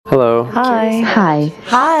Hello. Hi. Hi.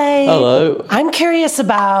 Hi. Hello. I'm curious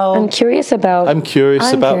about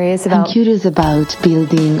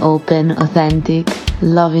Building open, authentic,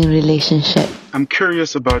 loving relationship. I'm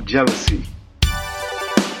curious about jealousy.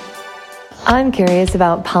 I'm curious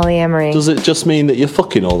about polyamory. Does it just mean that you're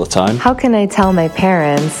fucking all the time? How can I tell my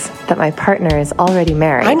parents that my partner is already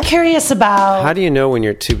married? I'm curious about How do you know when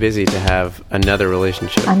you're too busy to have another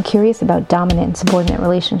relationship? I'm curious about dominant and subordinate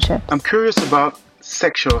relationships. I'm curious about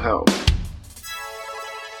sexual health.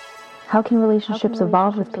 How can relationships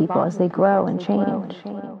evolve with people as they grow and change?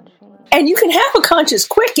 And you can have a conscious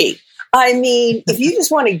quickie. I mean, if you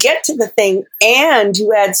just want to get to the thing and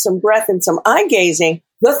you add some breath and some eye gazing,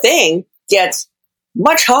 the thing gets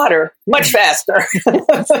much hotter, much faster.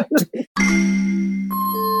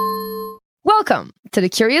 Welcome to the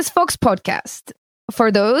Curious Fox podcast.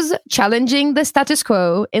 For those challenging the status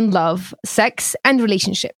quo in love, sex, and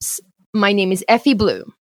relationships. My name is Effie Blue.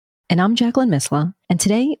 And I'm Jacqueline Misla. And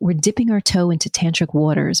today we're dipping our toe into tantric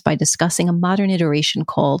waters by discussing a modern iteration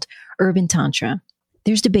called Urban Tantra.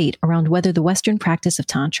 There's debate around whether the Western practice of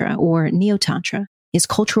Tantra, or Neo-Tantra, is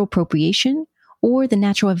cultural appropriation or the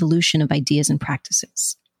natural evolution of ideas and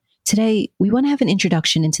practices. Today, we want to have an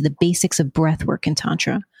introduction into the basics of breathwork in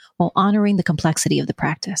Tantra while honoring the complexity of the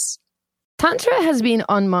practice. Tantra has been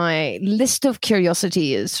on my list of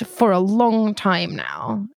curiosities for a long time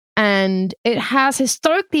now. And it has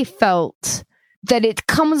historically felt that it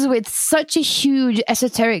comes with such a huge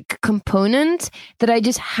esoteric component that I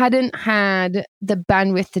just hadn't had the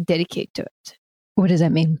bandwidth to dedicate to it. What does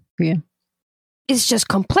that mean for you? It's just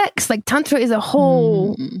complex. Like Tantra is a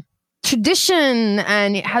whole tradition,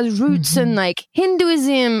 and it has roots in like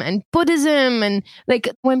Hinduism and Buddhism. And like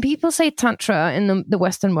when people say Tantra in the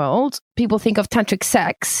Western world, people think of tantric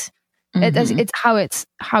sex. It's how it's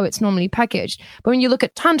normally packaged. But when you look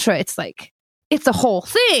at Tantra, it's like it's a whole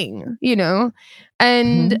thing, you know.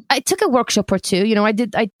 And I took a workshop or two. You know,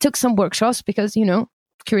 I took some workshops because, you know,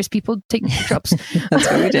 curious people take workshops. That's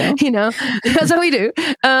what we do. You know, that's what we do.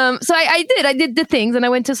 So I did the things, and I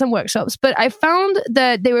went to some workshops, but I found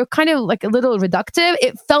that they were kind of like a little reductive.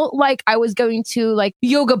 It felt like I was going to like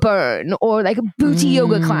yoga burn or like a booty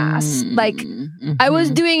yoga class. Like I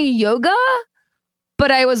was doing yoga, but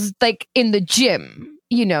I was like in the gym,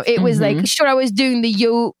 you know. It was like, sure, I was doing the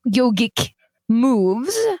yogic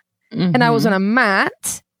moves and I was on a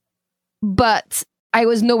mat, but I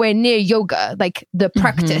was nowhere near yoga, like the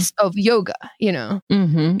practice of yoga, you know.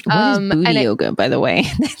 What is booty yoga, by the way?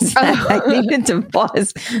 I needed to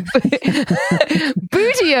pause.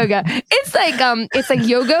 Booty yoga. It's like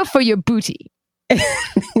yoga for your booty.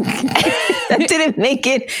 That didn't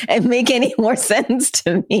make any more sense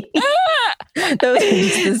to me. Those are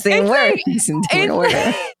just the same words in different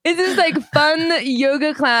order. It's this like fun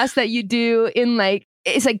yoga class that you do in like,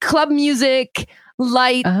 it's like club music,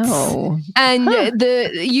 lights, and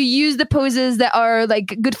you use the poses that are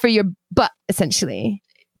like good for your butt, essentially.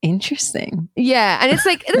 Interesting. Yeah, and it's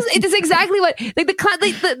like it is exactly what like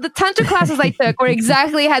the tantra classes I took were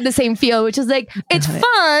exactly had the same feel, which is like it's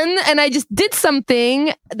fun, and I just did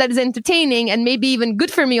something that is entertaining and maybe even good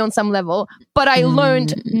for me on some level, but I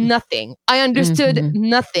learned nothing. I understood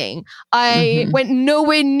nothing. I went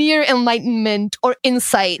nowhere near enlightenment or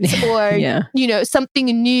insight or you know, something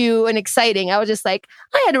new and exciting. I was just like,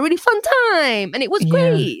 I had a really fun time and it was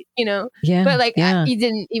great, you know. But like you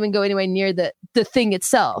didn't even go anywhere near the thing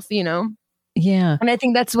itself, you know? Yeah. And I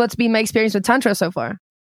think that's what's been my experience with Tantra so far.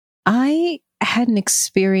 I had an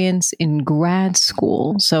experience in grad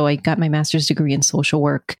school. So I got my master's degree in social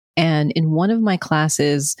work. And in one of my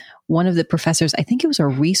classes, one of the professors, I think it was a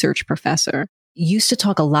research professor, used to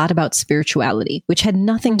talk a lot about spirituality, which had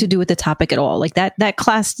nothing to do with the topic at all. Like that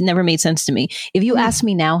class never made sense to me. If you asked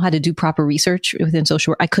me now how to do proper research within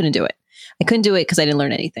social work, I couldn't do it. I couldn't do it because I didn't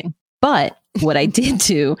learn anything. But what I did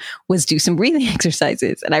do was do some breathing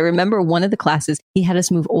exercises. And I remember one of the classes, he had us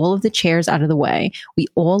move all of the chairs out of the way. We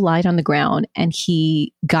all lied on the ground and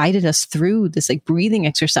he guided us through this like breathing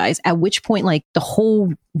exercise, at which point like the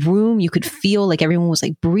whole room, you could feel like everyone was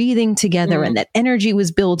like breathing together and that energy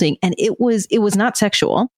was building. And it was not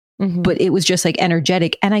sexual, but it was just like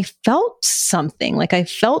energetic. And I felt something, like I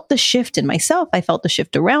felt the shift in myself. I felt the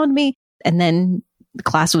shift around me. And then the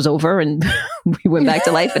class was over and we went back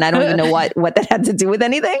to life, and I don't even know what that had to do with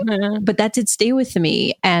anything, but that did stay with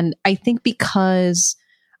me. And I think because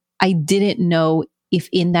I didn't know if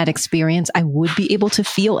in that experience I would be able to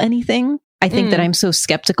feel anything, I think that I'm so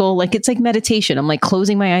skeptical. Like, it's like meditation. I'm like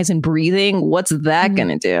closing my eyes and breathing. What's that going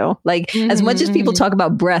to do? Like, as much as people talk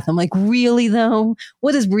about breath, I'm like, really though?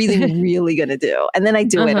 What is breathing really going to do? And then I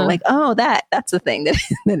do it. I'm like, oh, that's the thing that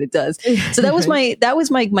it does. So that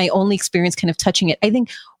was my only experience kind of touching it. I think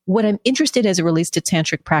what I'm interested as it relates to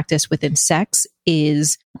tantric practice within sex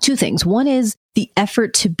is two things. One is the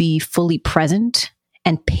effort to be fully present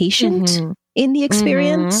and patient in the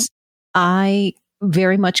experience. I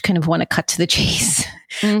very much kind of want to cut to the chase.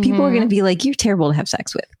 People are going to be like, you're terrible to have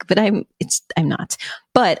sex with, but I'm not,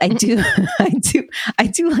 but I do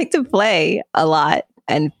like to play a lot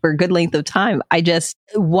and for a good length of time.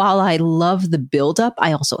 While I love the buildup,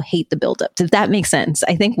 I also hate the buildup. Does that make sense?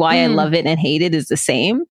 I think why I love it and hate it is the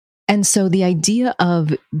same. And so the idea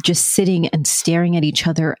of just sitting and staring at each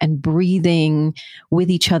other and breathing with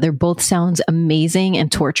each other both sounds amazing and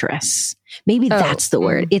torturous. Maybe that's the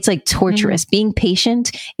word. It's like torturous. Being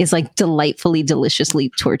patient is like delightfully,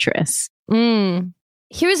 deliciously torturous.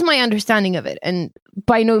 Here's my understanding of it. And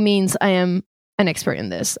by no means I am an expert in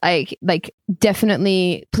this. I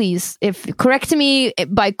definitely, please, correct me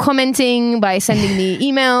by commenting, by sending me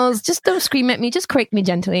emails. Just don't scream at me. Just correct me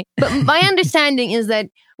gently. But my understanding is that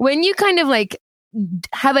when you kind of like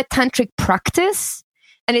have a tantric practice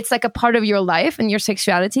and it's like a part of your life and your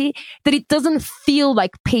sexuality, that it doesn't feel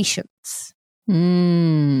like patience.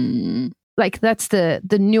 Like that's the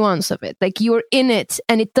nuance of it. Like you're in it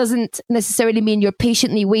and it doesn't necessarily mean you're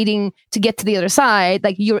patiently waiting to get to the other side.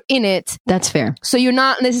 Like you're in it. That's fair. So you're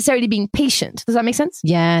not necessarily being patient. Does that make sense?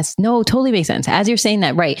 Yes. No, totally makes sense. As you're saying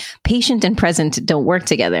that, right. Patient and present don't work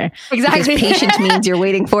together. Exactly. Because patient means you're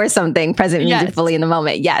waiting for something. Present means you're fully in the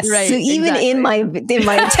moment. Yes. Right, so even in my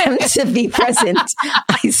attempt to be present,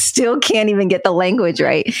 I still can't even get the language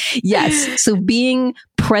right. Yes. So being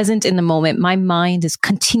present in the moment, my mind is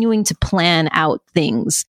continuing to plan out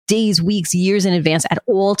things days, weeks, years in advance at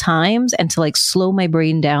all times, and to like slow my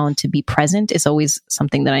brain down to be present is always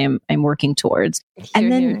something that I'm working towards.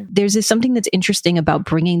 And then there's something that's interesting about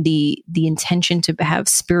bringing the intention to have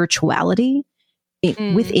spirituality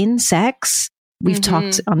within sex. We've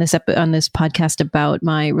talked on this podcast about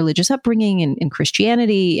my religious upbringing in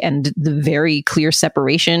Christianity and the very clear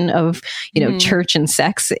separation of, church and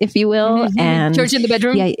sex, if you will, and church in the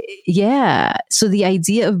bedroom. Yeah. So the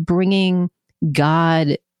idea of bringing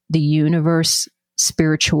God, the universe,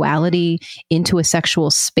 spirituality into a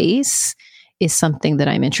sexual space is something that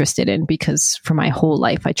I'm interested in because for my whole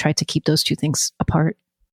life, I tried to keep those two things apart.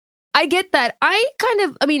 I get that.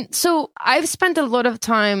 So I've spent a lot of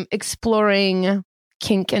time exploring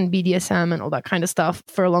kink and BDSM and all that kind of stuff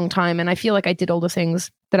for a long time. And I feel like I did all the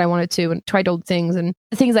things that I wanted to and tried all the things. And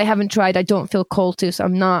the things I haven't tried, I don't feel called to. So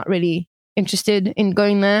I'm not really interested in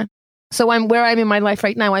going there. So where I'm in my life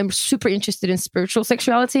right now, I'm super interested in spiritual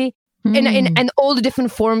sexuality and all the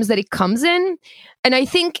different forms that it comes in. And I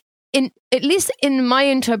think at least in my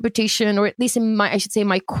interpretation, or at least in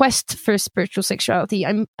my quest for spiritual sexuality,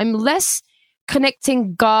 I'm less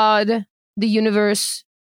connecting God, the universe,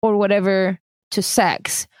 or whatever to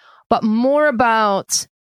sex, but more about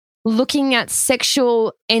looking at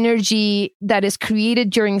sexual energy that is created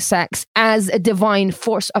during sex as a divine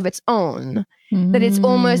force of its own. That it's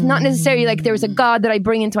almost not necessarily like there's a God that I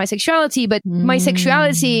bring into my sexuality, but my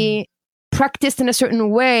sexuality practiced in a certain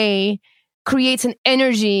way creates an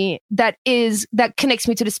energy that connects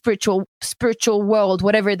me to the spiritual world,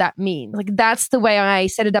 whatever that means. Like that's the way I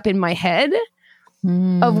set it up in my head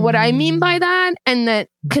of what I mean by that. And that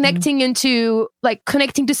connecting to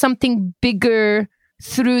something bigger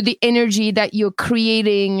through the energy that you're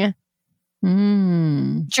creating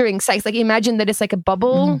during sex. Like imagine that it's like a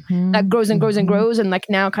bubble that grows and grows and grows and like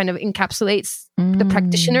now kind of encapsulates the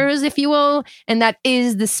practitioners, if you will. And that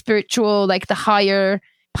is the spiritual, like the higher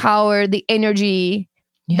power, the energy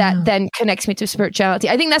that then connects me to spirituality.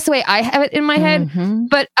 I think that's the way I have it in my head.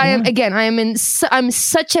 But I'm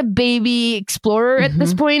such a baby explorer at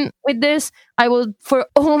this point with this. I will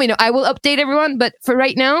update everyone, but for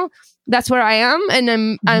right now, that's where I am,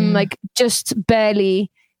 and I'm like just barely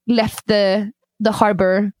left the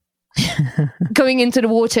harbor going into the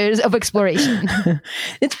waters of exploration.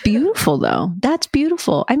 It's beautiful though. That's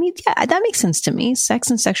beautiful. I mean, yeah, that makes sense to me. Sex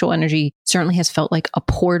and sexual energy certainly has felt like a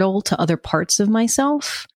portal to other parts of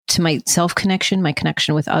myself, to my self-connection, my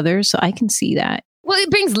connection with others. So I can see that. Well, it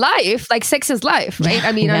brings life. Like sex is life, right?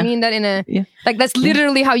 I mean that in a like that's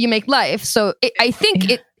literally how you make life. So I think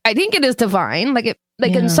it is divine.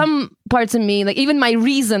 In some parts of me, like even my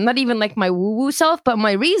reason, not even like my woo-woo self, but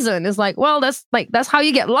my reason is like, well, that's how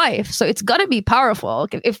you get life. So it's got to be powerful.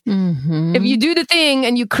 If you do the thing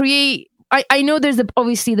and you create I know there's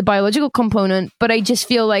obviously the biological component, but I just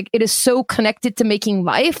feel like it is so connected to making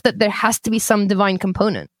life that there has to be some divine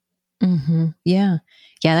component. Mm-hmm. Yeah.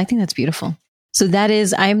 Yeah. I think that's beautiful. So that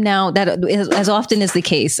is, I'm now, that as often is the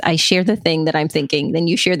case, I share the thing that I'm thinking, then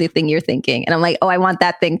you share the thing you're thinking. And I'm like, oh, I want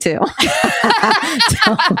that thing too.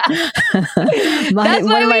 One of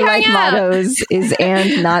my life mottos is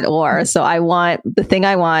and not or. So I want the thing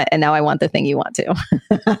I want, and now I want the thing you want to.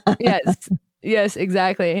 Yes,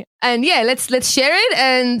 exactly. And yeah, let's share it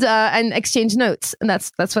and exchange notes. And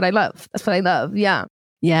that's what I love. That's what I love. Yeah.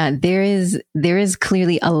 Yeah, there is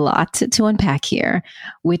clearly a lot to unpack here,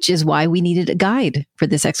 which is why we needed a guide for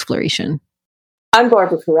this exploration. I'm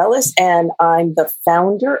Barbara Carrellis, and I'm the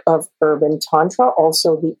founder of Urban Tantra,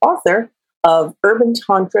 also the author of Urban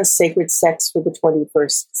Tantra, Sacred Sex for the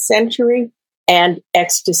 21st Century, and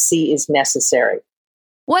Ecstasy is Necessary.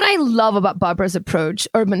 What I love about Barbara's approach,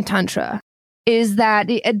 Urban Tantra, is that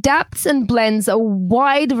it adapts and blends a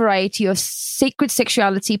wide variety of sacred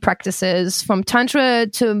sexuality practices, from Tantra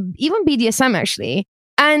to even BDSM, actually.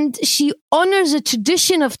 And she honors a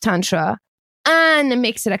tradition of Tantra and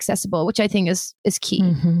makes it accessible, which I think is key.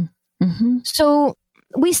 Mm-hmm. Mm-hmm. So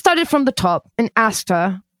we started from the top and asked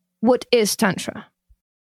her, what is Tantra?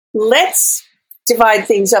 Let's divide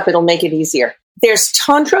things up. It'll make it easier. There's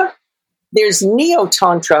Tantra, there's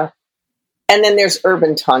Neo-Tantra, and then there's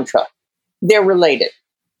Urban Tantra. They're related.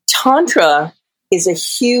 Tantra is a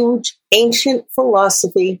huge ancient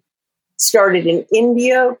philosophy, started in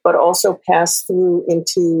India, but also passed through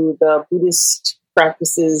into the Buddhist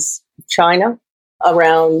practices of China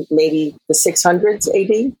around maybe the 600s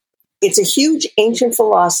AD. It's a huge ancient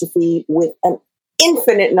philosophy with an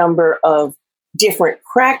infinite number of different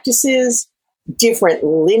practices, different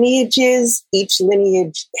lineages. Each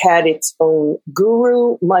lineage had its own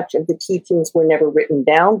guru. Much of the teachings were never written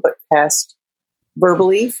down, but passed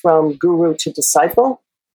verbally from guru to disciple.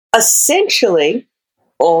 Essentially,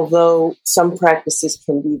 although some practices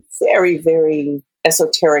can be very, very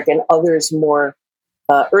esoteric and others more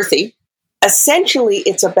earthy, essentially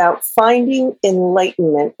it's about finding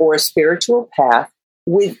enlightenment or a spiritual path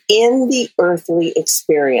within the earthly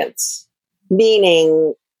experience,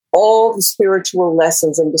 meaning all the spiritual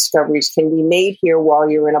lessons and discoveries can be made here while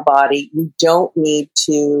you're in a body. You don't need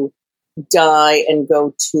to die and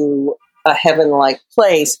go to a heaven-like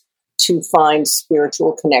place to find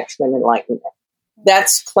spiritual connection and enlightenment.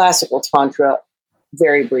 That's classical Tantra,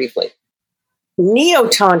 very briefly.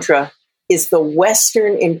 Neo-Tantra is the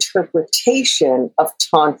Western interpretation of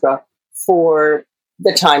Tantra for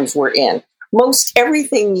the times we're in. Most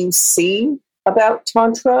everything you see about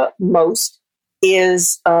Tantra,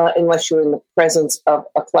 is, unless you're in the presence of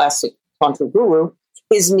a classic Tantra guru,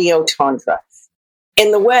 is Neo-Tantra.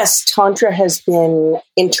 In the West, Tantra has been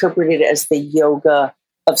interpreted as the yoga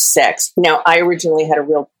of sex. Now, I originally had a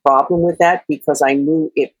real problem with that because I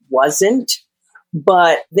knew it wasn't.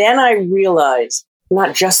 But then I realized,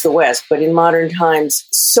 not just the West, but in modern times,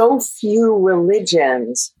 so few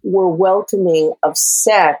religions were welcoming of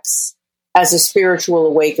sex as a spiritual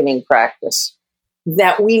awakening practice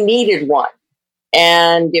that we needed one.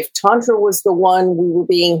 And if Tantra was the one we were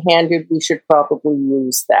being handed, we should probably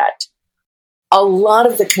use that. A lot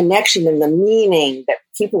of the connection and the meaning that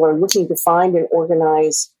people are looking to find in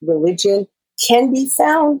organized religion can be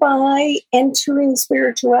found by entering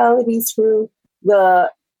spirituality through the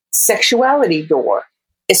sexuality door,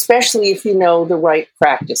 especially if you know the right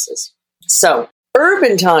practices. So,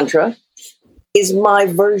 Urban Tantra is my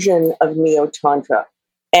version of Neo-Tantra,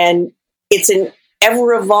 and it's an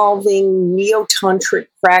ever-evolving neo-tantric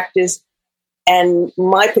practice. And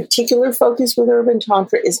my particular focus with Urban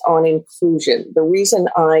Tantra is on inclusion. The reason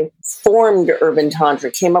I formed Urban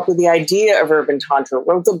Tantra, came up with the idea of Urban Tantra,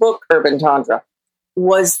 wrote the book Urban Tantra,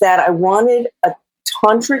 was that I wanted a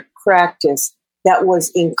tantric practice that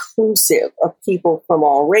was inclusive of people from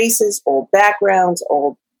all races, all backgrounds,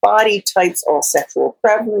 all body types, all sexual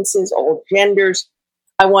preferences, all genders.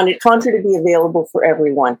 I wanted Tantra to be available for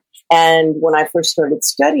everyone. And when I first started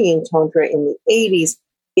studying Tantra in the 80s,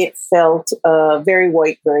 it felt very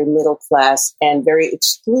white, very middle class, and very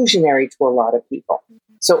exclusionary to a lot of people.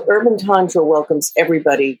 So Urban Tantra welcomes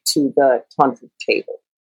everybody to the Tantra table.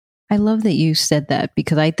 I love that you said that,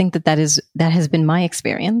 because I think that has been my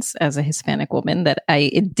experience as a Hispanic woman, that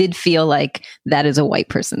it did feel like that is a white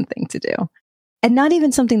person thing to do. And not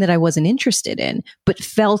even something that I wasn't interested in, but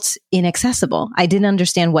felt inaccessible. I didn't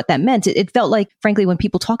understand what that meant. It felt like, frankly, when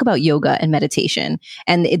people talk about yoga and meditation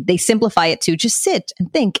and they simplify it to just sit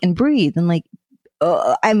and think and breathe and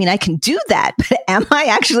I can do that, but am I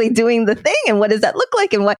actually doing the thing? And what does that look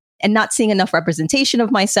like? And and not seeing enough representation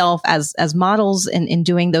of myself as models in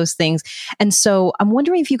doing those things. And so I'm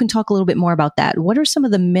wondering if you can talk a little bit more about that. What are some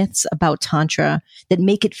of the myths about Tantra that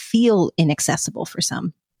make it feel inaccessible for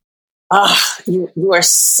some? You are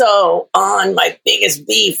so on my biggest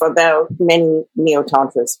beef about many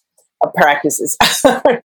neo-tantras practices.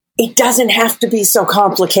 It doesn't have to be so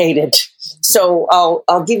complicated. So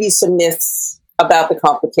I'll give you some myths about the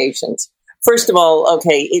complications. First of all,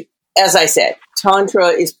 okay, as I said, Tantra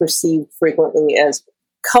is perceived frequently as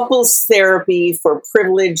couples therapy for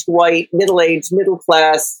privileged, white, middle-aged,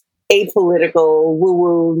 middle-class, apolitical,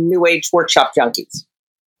 woo-woo, new age workshop junkies.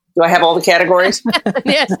 Do I have all the categories?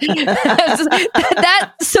 Yes.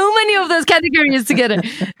 that so many of those categories together.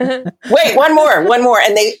 Wait, one more.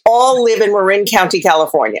 And they all live in Marin County,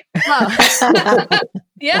 California. Oh.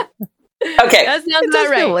 Yeah. Okay. That sounds about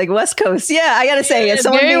right. Like West Coast. Yeah, I got to say, as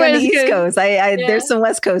someone being on the East Coast, there's some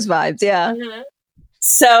West Coast vibes. Yeah. Uh-huh.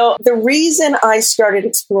 So the reason I started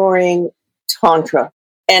exploring Tantra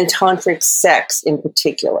and tantric sex in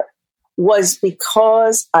particular was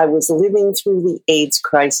because I was living through the AIDS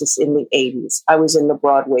crisis in the 80s. I was in the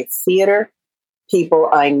Broadway theater. People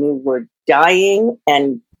I knew were dying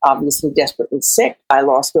and obviously desperately sick. I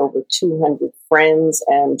lost over 200 friends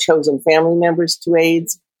and chosen family members to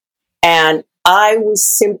AIDS. And I was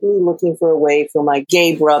simply looking for a way for my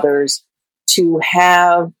gay brothers to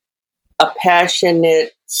have a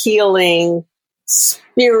passionate, healing,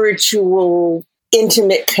 spiritual,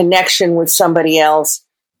 intimate connection with somebody else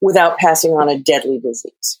without passing on a deadly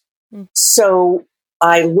disease. So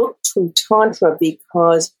I looked to Tantra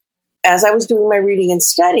because as I was doing my reading and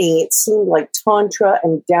studying, it seemed like Tantra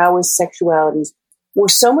and Taoist sexualities were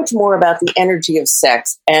so much more about the energy of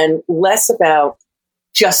sex and less about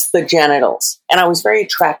just the genitals. And I was very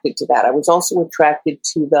attracted to that. I was also attracted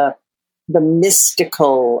to the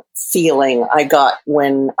mystical feeling I got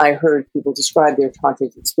when I heard people describe their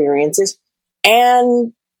tantric experiences.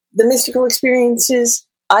 And the mystical experiences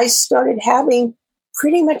I started having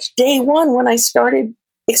pretty much day one when I started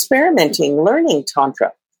experimenting, learning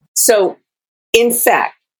Tantra. So, in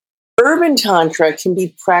fact, urban Tantra can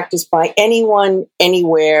be practiced by anyone,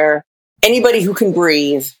 anywhere, anybody who can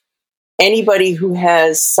breathe, anybody who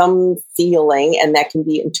has some feeling, and that can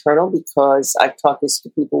be internal because I've taught this to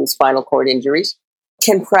people with spinal cord injuries,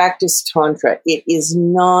 can practice Tantra. It is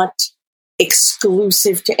not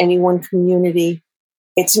exclusive to any one community.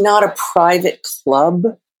 It's not a private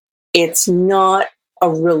club. It's not a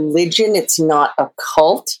religion. It's not a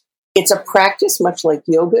cult. It's a practice, much like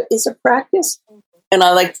yoga is a practice. And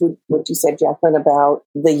I liked what you said, Jacqueline, about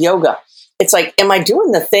the yoga. It's like, am I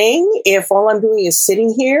doing the thing if all I'm doing is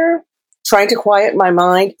sitting here trying to quiet my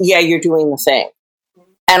mind? Yeah, you're doing the thing.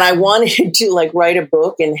 And I wanted to write a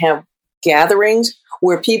book and have gatherings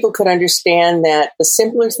where people could understand that the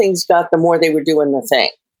simpler things got, the more they were doing the thing.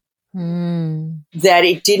 That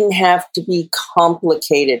it didn't have to be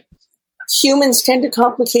complicated. Humans tend to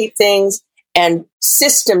complicate things, and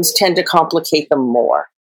systems tend to complicate them more.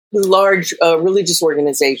 Large religious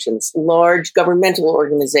organizations, large governmental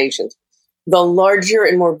organizations. The larger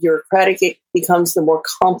and more bureaucratic it becomes, the more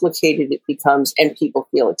complicated it becomes, and people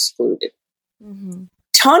feel excluded. Mm-hmm.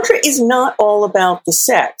 Tantra is not all about the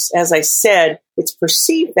sex. As I said, it's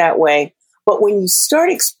perceived that way. But when you start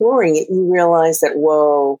exploring it, you realize that,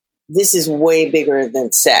 whoa, this is way bigger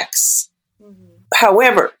than sex. Mm-hmm.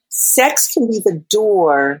 However, sex can be the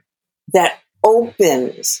door that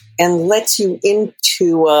opens and lets you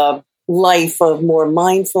into a life of more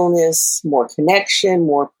mindfulness, more connection,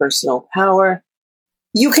 more personal power.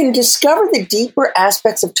 You can discover the deeper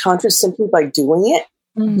aspects of Tantra simply by doing it.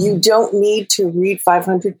 Mm-hmm. You don't need to read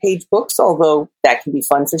 500-page books, although that can be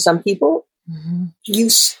fun for some people. Mm-hmm. You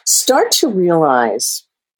start to realize,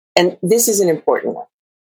 and this is an important one,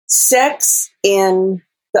 sex in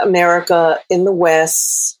America, in the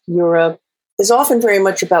West, Europe, is often very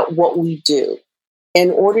much about what we do.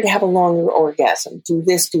 In order to have a longer orgasm, do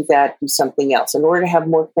this, do that, do something else. In order to have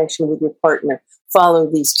more connection with your partner, follow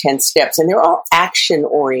these 10 steps. And they're all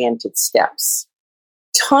action-oriented steps.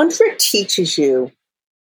 Tantra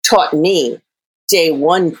taught me, day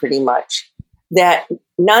one pretty much, that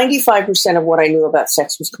 95% of what I knew about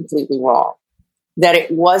sex was completely wrong. That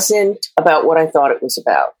it wasn't about what I thought it was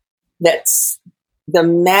about. That's the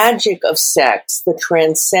magic of sex, the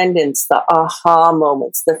transcendence, the aha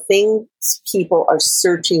moments, the things people are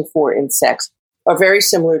searching for in sex are very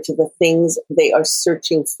similar to the things they are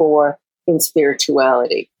searching for in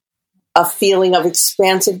spirituality. A feeling of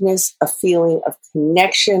expansiveness, a feeling of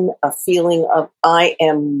connection, a feeling of I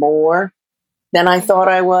am more than I thought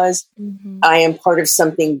I was. Mm-hmm. I am part of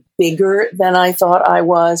something bigger than I thought I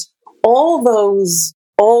was. All those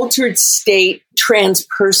altered state,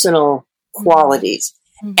 transpersonal qualities.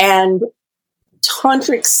 And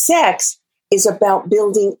tantric sex is about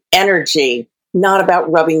building energy, not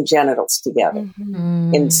about rubbing genitals together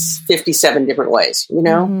in 57 different ways, you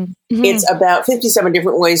know? It's about 57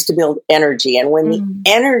 different ways to build energy. And when the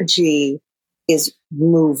energy is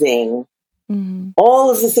moving,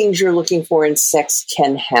 all of the things you're looking for in sex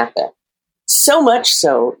can happen. So much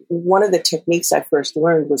so, one of the techniques I first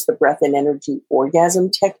learned was the breath and energy orgasm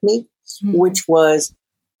technique, which was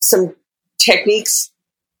some techniques,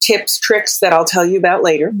 tips, tricks that I'll tell you about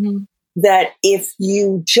later, that if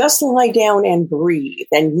you just lie down and breathe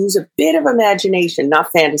and use a bit of imagination,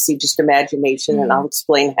 not fantasy, just imagination, and I'll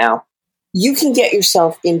explain how, you can get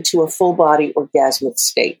yourself into a full body orgasmic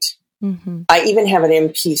state. I even have an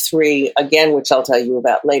MP3, again, which I'll tell you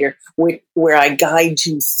about later, where I guide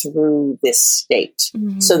you through this state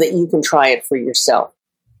so that you can try it for yourself.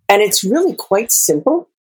 And it's really quite simple.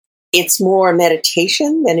 It's more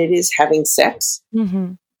meditation than it is having sex.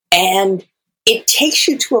 And it takes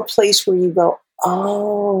you to a place where you go,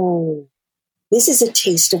 oh, this is a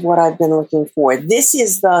taste of what I've been looking for. This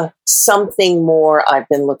is the something more I've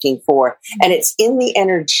been looking for. And it's in the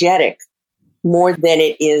energetic more than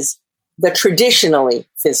it is the traditionally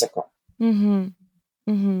physical.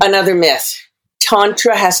 Another myth.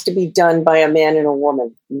 Tantra has to be done by a man and a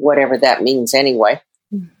woman, whatever that means anyway.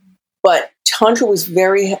 But Tantra was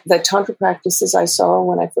the Tantra practices I saw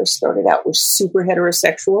when I first started out were super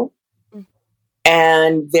heterosexual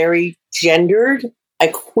and very gendered. I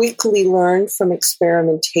quickly learned from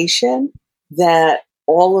experimentation that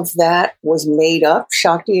all of that was made up.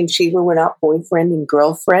 Shakti and Shiva were not boyfriend and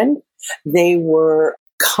girlfriend. They were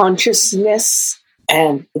consciousness,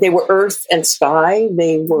 and they were earth and sky.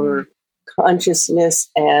 They were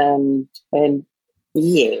consciousness and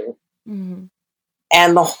being.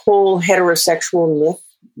 And the whole heterosexual myth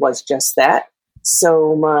was just that.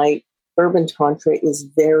 So my urban tantra is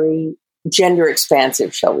very gender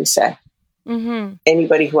expansive, shall we say.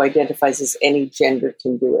 Anybody who identifies as any gender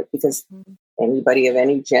can do it, because anybody of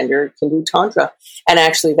any gender can do tantra. And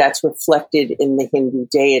actually that's reflected in the Hindu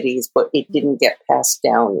deities, but it didn't get passed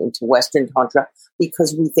down into Western tantra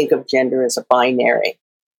because we think of gender as a binary.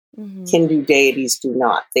 Hindu deities do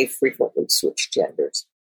not. They frequently switch genders.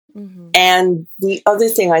 And the other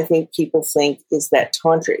thing I think people think is that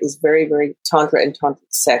tantra is very, very, tantra and tantric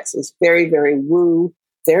sex is very, very woo,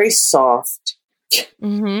 very soft,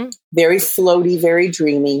 very floaty, very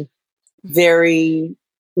dreamy, very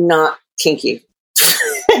not kinky.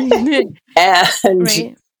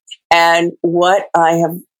 And what I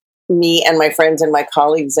have, me and my friends and my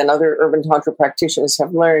colleagues and other urban tantra practitioners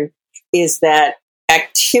have learned is that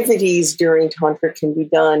activities during tantra can be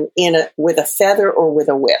done with a feather or with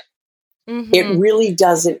a whip. It really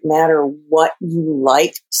doesn't matter what you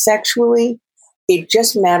like sexually. It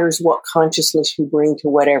just matters what consciousness you bring to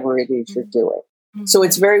whatever it is you're doing. So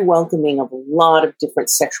it's very welcoming of a lot of different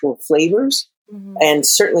sexual flavors. And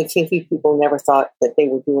certainly kinky people never thought that they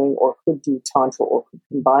were doing or could do tantra or could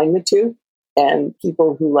combine the two. And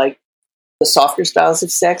people who like the softer styles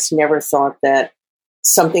of sex never thought that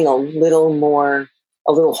something a little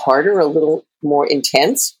harder, a little more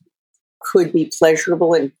intense could be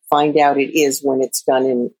pleasurable, and find out it is when it's done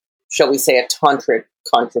in, shall we say, a tantric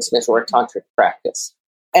consciousness or a tantric practice.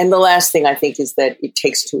 And the last thing I think is that it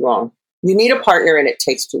takes too long. You need a partner and it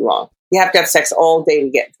takes too long. You have to have sex all day to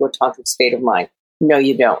get into a tantric state of mind. No,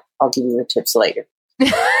 you don't. I'll give you the tips later.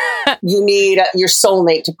 You need your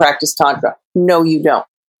soulmate to practice tantra. No, you don't.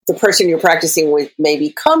 The person you're practicing with may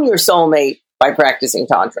become your soulmate by practicing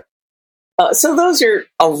tantra. So there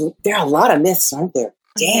are a lot of myths, aren't there?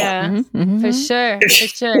 Damn. Yeah, for sure.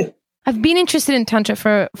 I've been interested in tantra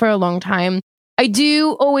for a long time. I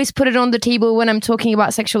do always put it on the table when I'm talking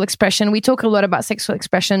about sexual expression. We talk a lot about sexual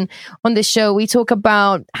expression on this show. We talk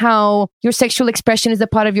about how your sexual expression is a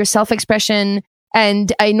part of your self-expression.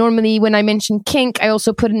 And I normally, when I mention kink, I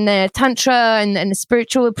also put in a tantra and a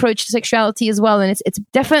spiritual approach to sexuality as well. And it's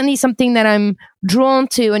definitely something that I'm drawn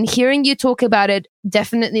to. And hearing you talk about it,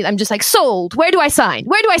 definitely, I'm just like, sold. Where do I sign?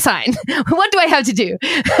 What do I have to do?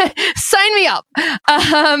 Sign me up.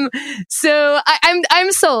 So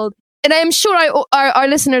I'm sold. And I'm sure our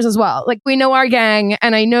listeners as well. Like, we know our gang,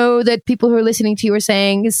 and I know that people who are listening to you are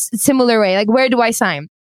saying a similar way. Like, where do I sign?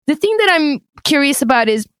 The thing that I'm curious about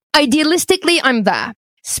is, idealistically, I'm there.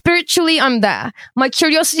 Spiritually, I'm there. My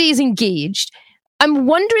curiosity is engaged. I'm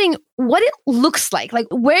wondering what it looks like. Like,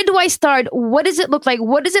 where do I start? What does it look like?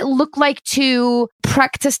 What does it look like to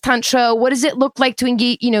practice Tantra? What does it look like to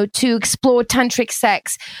engage, to explore tantric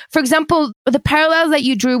sex? For example, the parallels that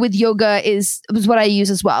you drew with yoga is what I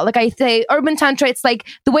use as well. Like I say, urban Tantra, it's like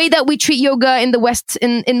the way that we treat yoga in the West,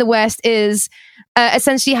 in the West is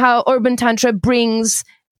essentially how urban Tantra brings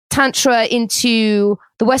Tantra into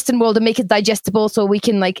the Western world and make it digestible so we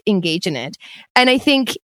can like engage in it. And I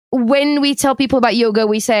think when we tell people about yoga,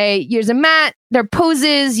 we say, here's a mat, there are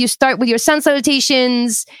poses, you start with your sun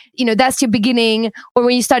salutations, that's your beginning. Or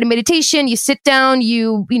when you start a meditation, you sit down,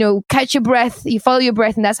 you catch your breath, you follow your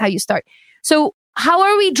breath, and that's how you start. So how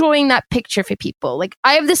are we drawing that picture for people? Like,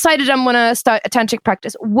 I have decided I'm going to start a tantric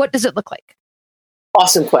practice. What does it look like?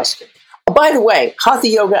 Awesome question. By the way, Hatha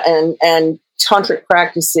yoga and tantric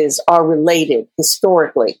practices are related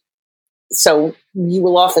historically. So you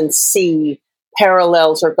will often see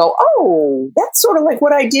parallels or go, oh, that's sort of like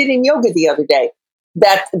what I did in yoga the other day.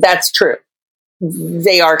 That's true.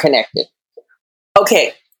 They are connected.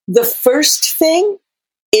 Okay. The first thing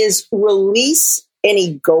is release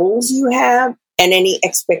any goals you have and any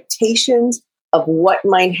expectations of what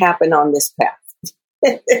might happen on this path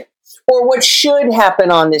or what should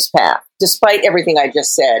happen on this path, despite everything I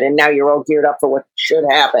just said. And now you're all geared up for what should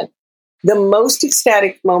happen. The most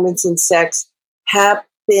ecstatic moments in sex happen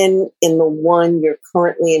in the one you're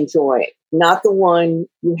currently enjoying, not the one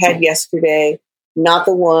you had yesterday, not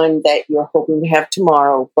the one that you're hoping to have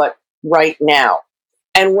tomorrow, but right now.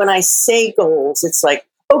 And when I say goals, it's like,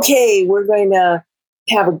 okay, we're going to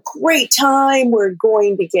have a great time. We're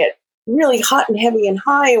going to get really hot and heavy and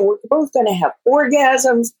high, and we're both going to have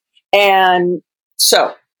orgasms. And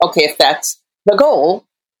so, okay, if that's the goal,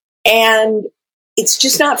 and it's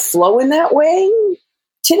just not flowing that way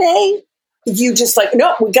today, you just like,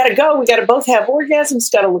 no, we got to go. We got to both have orgasms. It's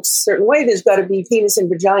got to look a certain way. There's got to be penis and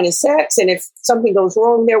vagina sex. And if something goes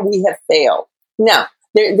wrong there, we have failed. No,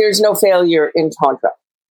 there's no failure in Tantra.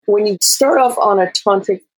 When you start off on a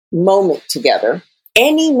tantric moment together,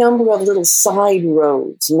 any number of little side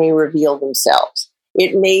roads may reveal themselves.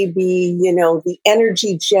 It may be, the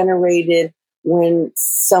energy generated when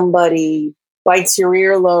somebody bites your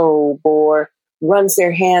earlobe or runs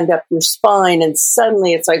their hand up your spine, and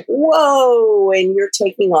suddenly it's like, whoa, and you're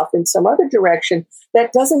taking off in some other direction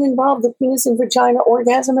that doesn't involve the penis and vagina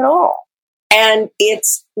orgasm at all. And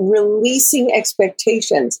it's releasing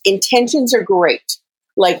expectations. Intentions are great.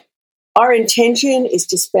 Like, our intention is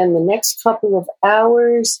to spend the next couple of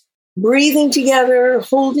hours breathing together,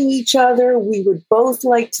 holding each other. We would both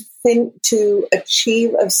like to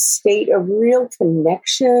achieve a state of real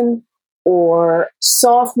connection or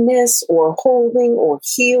softness or holding or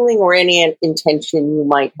healing or any intention you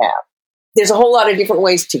might have. There's a whole lot of different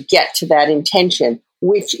ways to get to that intention,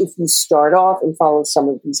 which if you start off and follow some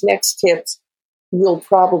of these next tips, you'll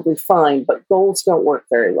probably find, but goals don't work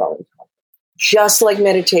very well in Tantra. Just like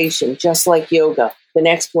meditation, just like yoga, the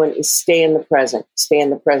next one is stay in the present, stay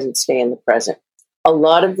in the present, stay in the present. A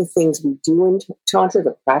lot of the things we do in Tantra,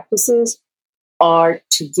 the practices, are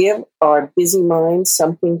to give our busy minds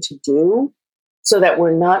something to do so that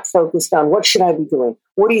we're not focused on what should I be doing?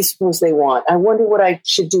 What do you suppose they want? I wonder what I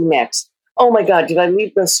should do next. Oh my God, did I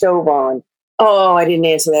leave the stove on? Oh, I didn't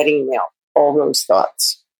answer that email. All those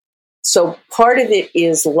thoughts. So part of it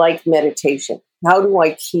is like meditation. How do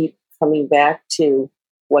I keep coming back to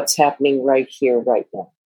what's happening right here, right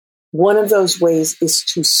now? One of those ways is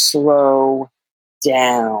to slow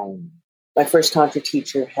down. My first Tantra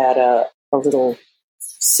teacher had a little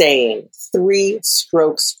saying, 3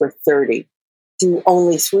 strokes for 30. Do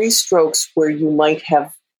only 3 strokes where you might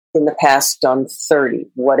have in the past done 30,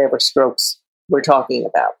 whatever strokes we're talking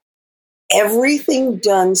about. Everything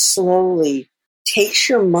done slowly takes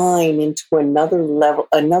your mind into another level,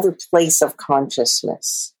 another place of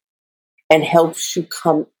consciousness, and helps you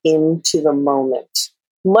come into the moment.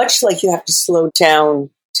 Much like you have to slow down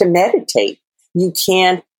to meditate. You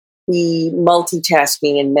can't be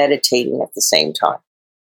multitasking and meditating at the same time.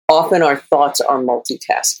 Often our thoughts are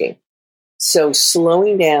multitasking. So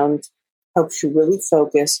slowing down helps you really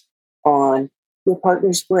focus on your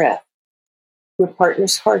partner's breath, your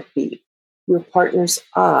partner's heartbeat, your partner's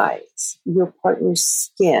eyes, your partner's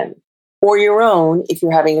skin, or your own if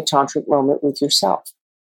you're having a tantric moment with yourself.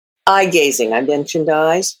 Eye gazing, I mentioned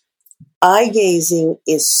eyes. Eye gazing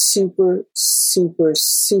is super, super,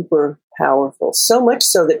 super powerful. So much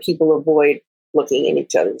so that people avoid looking in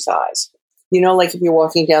each other's eyes. Like if you're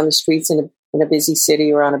walking down the streets in a busy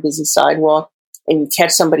city or on a busy sidewalk and you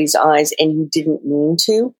catch somebody's eyes and you didn't mean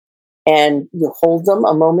to, and you hold them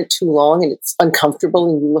a moment too long and it's uncomfortable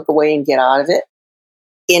and you look away and get out of it.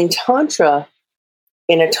 In Tantra,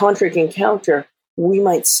 in a tantric encounter, we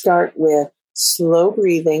might start with slow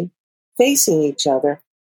breathing, facing each other,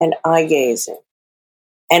 and eye gazing.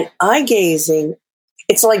 And eye gazing,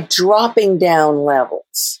 it's like dropping down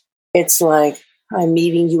levels. It's like, I'm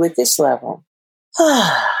meeting you at this level.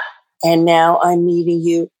 And now I'm meeting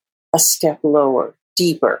you a step lower,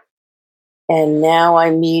 deeper. And now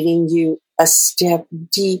I'm meeting you a step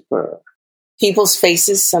deeper. People's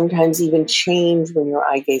faces sometimes even change when you're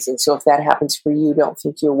eye gazing. So if that happens for you, don't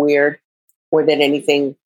think you're weird or that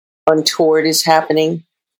anything untoward is happening.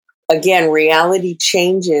 Again, reality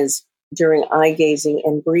changes during eye gazing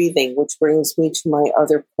and breathing, which brings me to my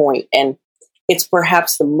other point. And it's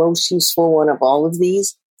perhaps the most useful one of all of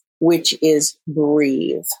these, which is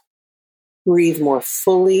breathe. Breathe more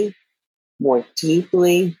fully, more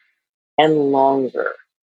deeply, and longer.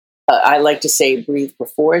 I like to say breathe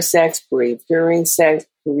before sex, breathe during sex,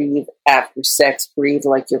 breathe after sex, breathe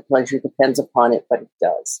like your pleasure depends upon it, but it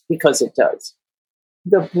does, because it does.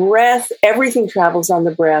 The breath, everything travels on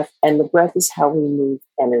the breath, and the breath is how we move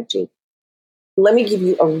energy. Let me give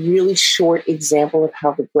you a really short example of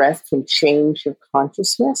how the breath can change your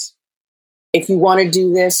consciousness. If you want to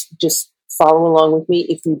do this, just follow along with me.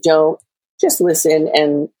 If you don't, just listen,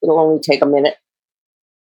 and it'll only take a minute.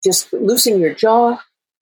 Just loosen your jaw,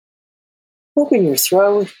 open your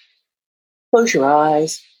throat, close your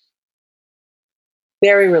eyes.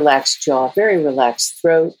 Very relaxed jaw, very relaxed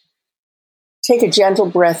throat. Take a gentle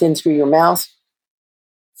breath in through your mouth.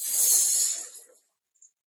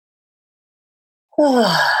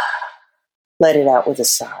 Let it out with a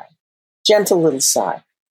sigh. Gentle little sigh.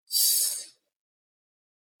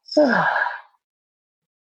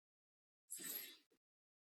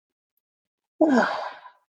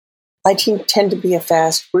 I tend to be a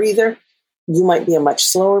fast breather. You might be a much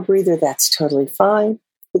slower breather. That's totally fine.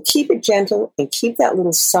 But keep it gentle and keep that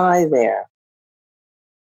little sigh there.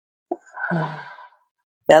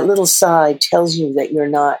 That little sigh tells you that you're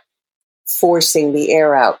not forcing the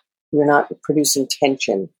air out. You're not producing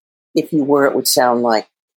tension. If you were, it would sound like,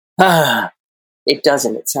 It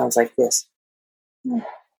doesn't. It sounds like this.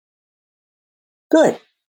 Good.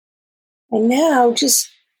 And now just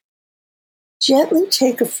gently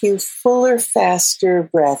take a few fuller, faster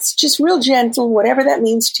breaths. Just real gentle, whatever that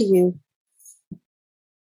means to you.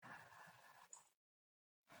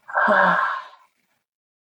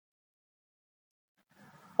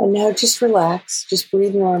 And now just relax. Just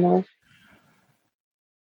breathe normally.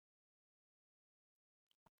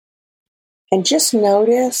 And just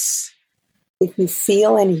notice if you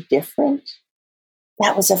feel any different.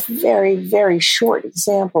 That was a very, very short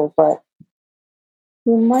example, but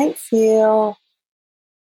you might feel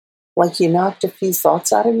like you knocked a few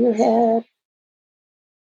thoughts out of your head.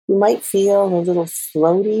 You might feel a little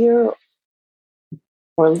floatier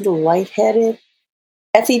or a little lightheaded.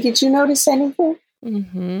 Effie, did you notice anything?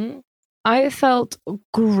 Mm-hmm. I felt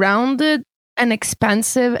grounded and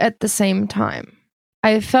expansive at the same time.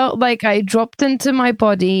 I felt like I dropped into my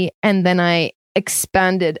body and then I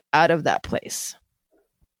expanded out of that place.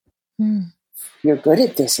 You're good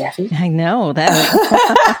at this, Effie. I know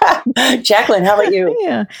that. Jacqueline, how about you?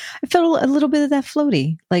 Yeah, I felt a little bit of that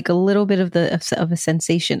floaty, like a little bit of a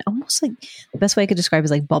sensation, almost like the best way I could describe is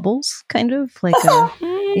like bubbles, kind of like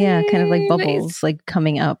kind of like bubbles, like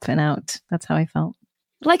coming up and out. That's how I felt.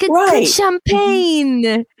 Like a good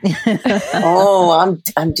champagne. Oh,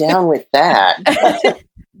 I'm down with that.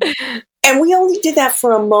 And we only did that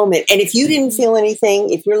for a moment. And if you didn't feel anything,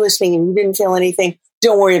 if you're listening and you didn't feel anything,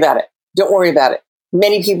 don't worry about it. Don't worry about it.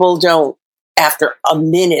 Many people don't after a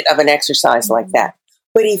minute of an exercise like that.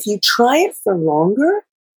 But if you try it for longer,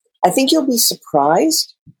 I think you'll be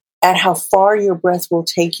surprised at how far your breath will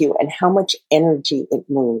take you and how much energy it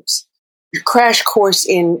moves. Your crash course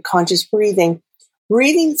in conscious breathing,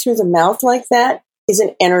 breathing through the mouth like that is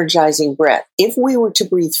an energizing breath. If we were to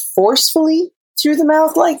breathe forcefully through the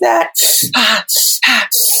mouth like that,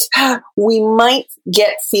 we might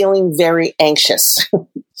get feeling very anxious,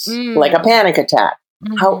 like a panic attack.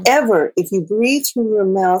 Mm-hmm. However, if you breathe through your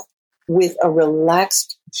mouth with a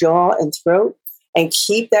relaxed jaw and throat and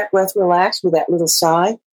keep that breath relaxed with that little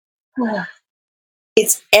sigh,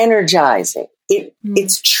 it's energizing.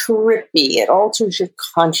 It's trippy. It alters your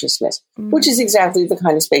consciousness, which is exactly the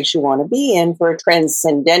kind of space you want to be in for a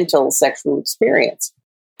transcendental sexual experience.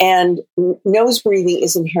 And nose breathing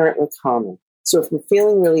is inherently calming. So if you're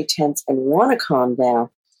feeling really tense and want to calm down,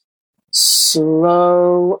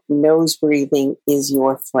 slow nose breathing is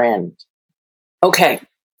your friend. Okay.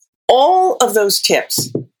 All of those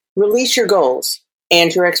tips, release your goals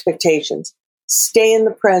and your expectations. Stay in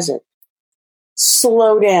the present.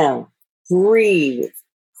 Slow down. Breathe.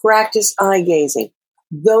 Practice eye gazing.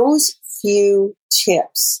 those few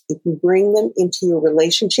tips, if you bring them into your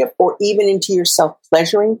relationship or even into your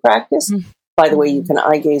self-pleasuring practice, by the way, you can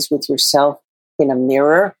eye gaze with yourself in a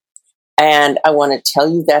mirror. And I want to tell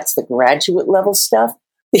you that's the graduate level stuff,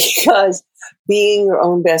 because being your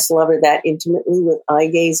own best lover that intimately with eye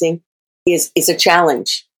gazing is a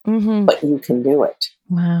challenge, but you can do it.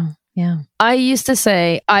 Wow. Yeah. I used to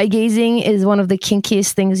say eye gazing is one of the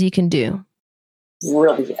kinkiest things you can do.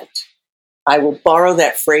 Brilliant. I will borrow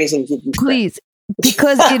that phrase and give you please.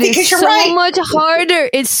 Because it is so much harder.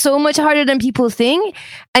 It's so much harder than people think.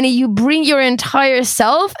 And you bring your entire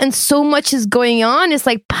self and so much is going on. It's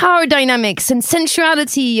like power dynamics and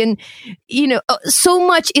sensuality and, so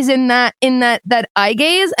much is in that eye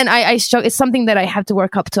gaze. And I struggle. It's something that I have to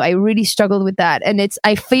work up to. I really struggled with that. And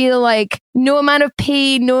I feel like no amount of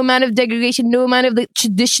pain, no amount of degradation, no amount of the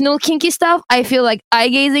traditional kinky stuff. I feel like eye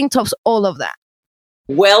gazing tops all of that.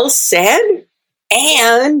 Well said.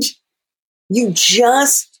 And you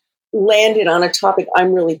just landed on a topic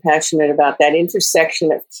I'm really passionate about, that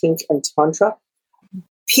intersection of kink and tantra.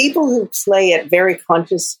 People who play at very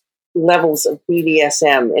conscious levels of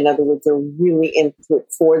BDSM, in other words, they're really into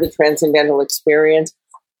it for the transcendental experience,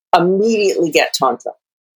 immediately get tantra.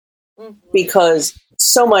 Because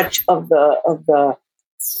so much of the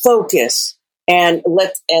focus and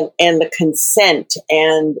the consent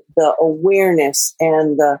and the awareness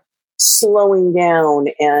and the slowing down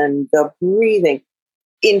and the breathing.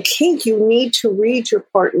 In kink, you need to read your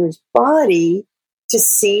partner's body to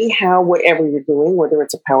see how whatever you're doing, whether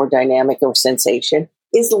it's a power dynamic or sensation,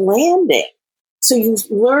 is landing. So you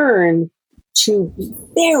learn to be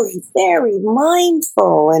very, very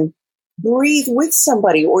mindful and breathe with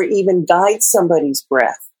somebody or even guide somebody's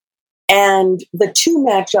breath. And the two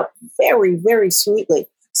match up very, very sweetly.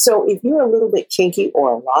 So if you're a little bit kinky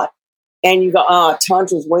or a lot, and you go,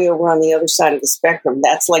 tantra's way over on the other side of the spectrum,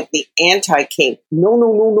 that's like the anti-kink.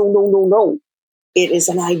 No. It is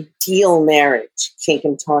an ideal marriage, kink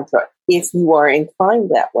and tantra, if you are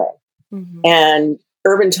inclined that way. And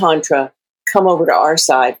Urban Tantra, come over to our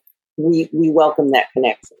side. We welcome that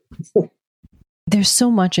connection. There's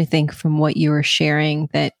so much, I think, from what you were sharing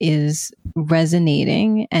that is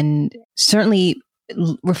resonating, and certainly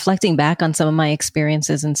reflecting back on some of my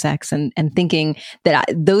experiences in sex and thinking that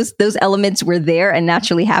those elements were there and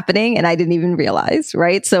naturally happening, and I didn't even realize,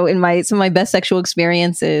 right? So in some of my best sexual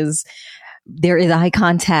experiences, there is eye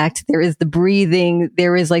contact, there is the breathing,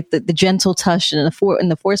 there is like the gentle touch and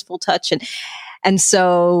the forceful touch, and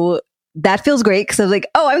so that feels great because I was like,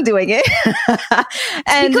 oh, I'm doing it.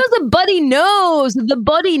 And because the body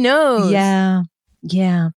knows.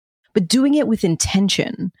 Yeah. But doing it with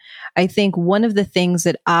intention. I think one of the things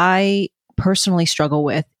that I personally struggle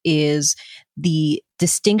with is the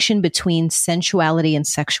distinction between sensuality and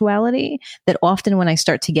sexuality, that often when I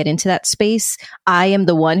start to get into that space, I am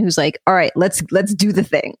the one who's like, all right, let's do the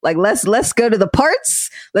thing. Like, let's go to the parts.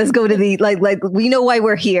 Let's go to the, like, we know why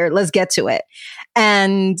we're here. Let's get to it.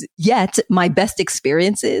 And yet my best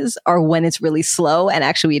experiences are when it's really slow and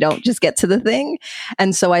actually we don't just get to the thing.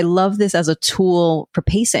 And so I love this as a tool for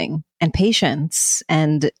pacing and patience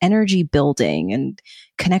and energy building and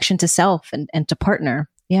connection to self and to partner.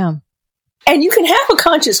 Yeah. And you can have a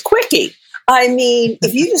conscious quickie. I mean,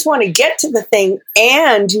 if you just want to get to the thing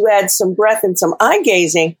and you add some breath and some eye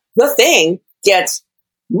gazing, the thing gets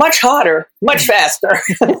much hotter, much faster.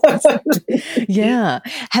 Yeah.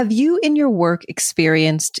 Have you in your work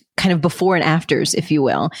experienced kind of before and afters, if you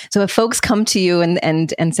will? So if folks come to you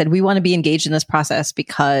and said, we want to be engaged in this process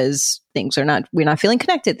because we're not feeling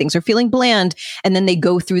connected, things are feeling bland, and then they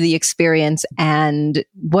go through the experience, and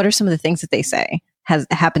what are some of the things that they say has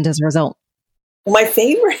happened as a result? My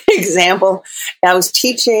favorite example, I was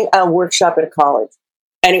teaching a workshop at a college,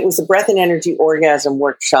 and it was a breath and energy orgasm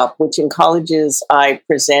workshop, which in colleges I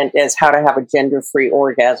present as how to have a gender-free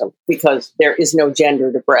orgasm, because there is no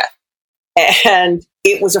gender to breath. And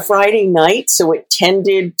it was a Friday night, so it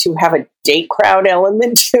tended to have a date crowd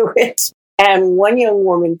element to it. And one young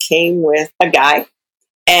woman came with a guy,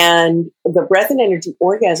 and the breath and energy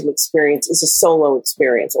orgasm experience is a solo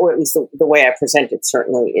experience, or at least the way I present it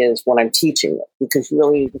certainly is when I'm teaching it, because you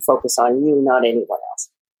really need to focus on you, not anyone else.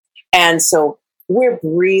 And so we're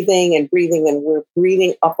breathing and we're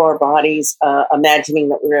breathing up our bodies, imagining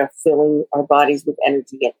that we're filling our bodies with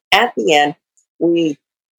energy. And at the end, we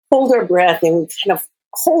hold our breath and we kind of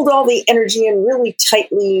hold all the energy in really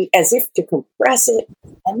tightly as if to compress it.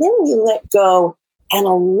 And then we let go. And a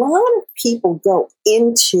lot of people go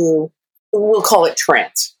into, we'll call it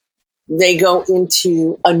trance. They go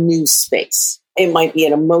into a new space. It might be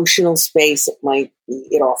an emotional space.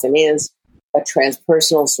 It often is. a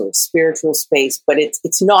transpersonal sort of spiritual space, but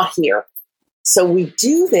it's not here. So we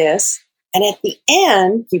do this, and at the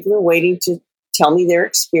end, people are waiting to tell me their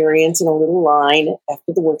experience in a little line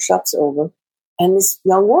after the workshop's over. And this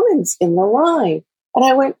young woman's in the line. And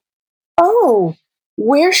I went, "Oh,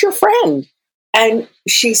 where's your friend?" And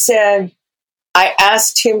she said, "I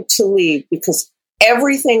asked him to leave because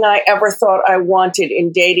everything I ever thought I wanted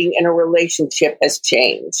in dating in a relationship has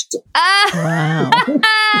changed." Wow.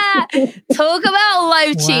 Talk about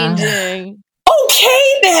life changing.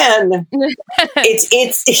 Okay, then.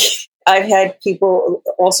 it's I've had people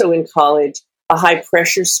also in college, a high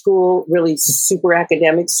pressure school, really super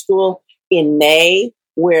academic school in May,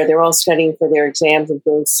 where they're all studying for their exams and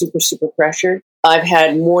feeling super, super pressured. I've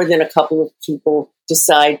had more than a couple of people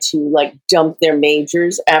decide to like dump their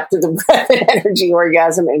majors after the breath and energy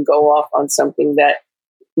orgasm and go off on something that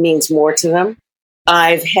means more to them.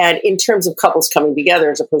 I've had, in terms of couples coming together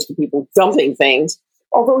as opposed to people dumping things,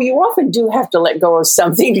 although you often do have to let go of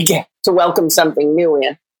something to welcome something new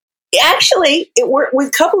in. Actually,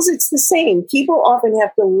 with couples, it's the same. People often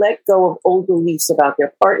have to let go of old beliefs about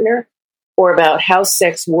their partner or about how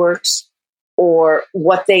sex works or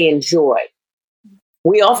what they enjoy.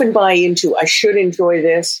 We often buy into, I should enjoy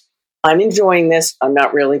this. I'm enjoying this. I'm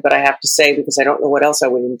not really, but I have to say because I don't know what else I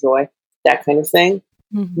would enjoy, that kind of thing.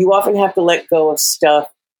 Mm-hmm. You often have to let go of stuff,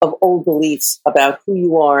 of old beliefs about who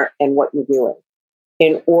you are and what you're doing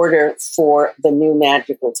in order for the new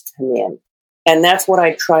magical to come in. And that's what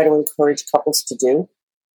I try to encourage couples to do,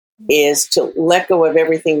 is to let go of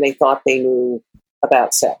everything they thought they knew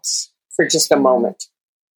about sex for just a moment.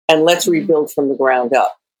 And let's rebuild from the ground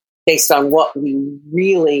up based on what we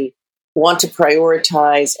really want to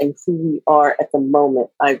prioritize and who we are at the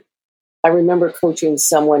moment. I remember coaching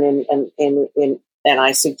someone and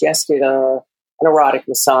I suggested an erotic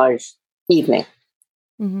massage evening.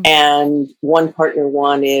 Mm-hmm. And one partner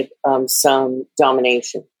wanted some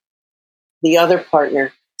domination. The other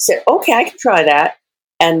partner said, "Okay, I can try that."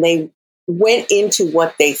 And they went into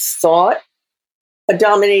what they thought a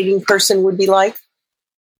dominating person would be like,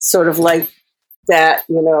 sort of like that,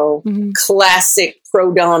 classic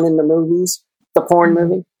pro-dom in the movies, the porn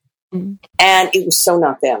movie. Mm-hmm. And it was so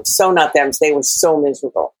not them. They were so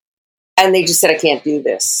miserable. And they just said, "I can't do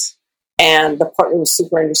this." And the partner was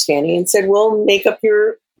super understanding and said, "Well, make up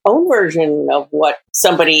your own version of what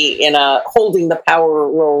somebody in a holding the power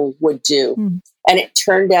role would do." Mm. And it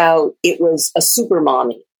turned out it was a super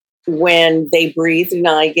mommy. When they breathed and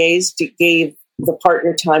eye gazed, it gave the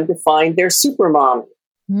partner time to find their super mommy,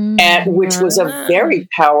 which was a very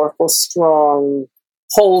powerful, strong,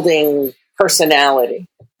 holding personality.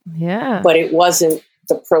 Yeah. But it wasn't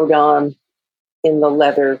the pro-dom in the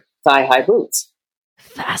leather thigh-high boots.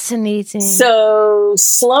 Fascinating. So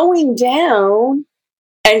slowing down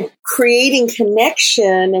and creating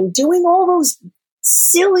connection and doing all those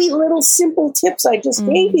silly little simple tips I just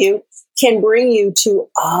gave you can bring you to,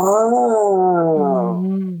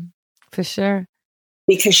 for sure.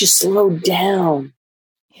 Because you slowed down.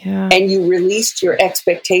 Yeah. And you released your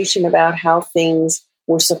expectation about how things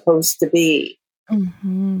were supposed to be.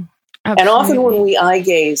 Mm-hmm. And often when we eye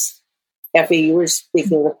gaze, Effie, you were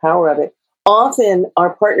speaking of the power of it, often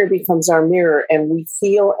our partner becomes our mirror and we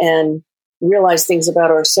feel and realize things about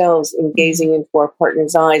ourselves in gazing into our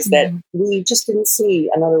partner's eyes that we just didn't see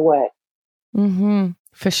another way. Mm-hmm.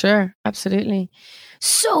 For sure. Absolutely.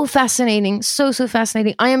 So fascinating. So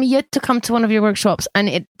fascinating. I am yet to come to one of your workshops, and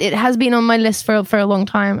it has been on my list for a long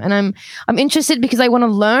time. And I'm interested because I want to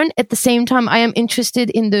learn. At the same time, I am interested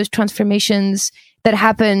in those transformations that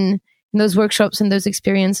happen in those workshops and those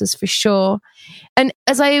experiences for sure. And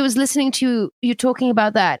as I was listening to you talking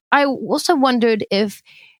about that, I also wondered if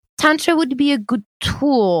Tantra would be a good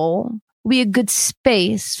tool, be a good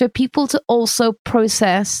space for people to also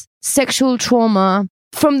process sexual trauma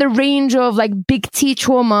from the range of like big T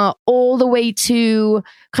trauma all the way to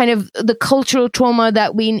kind of the cultural trauma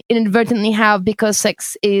that we inadvertently have because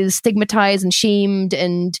sex is stigmatized and shamed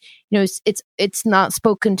and, it's not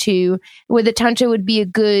spoken to, where the Tantra would be a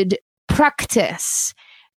good practice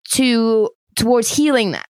towards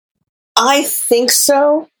healing that. I think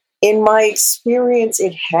so. In my experience,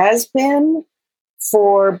 it has been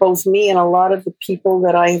for both me and a lot of the people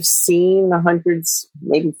that I have seen, the hundreds,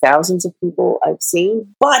 maybe thousands of people I've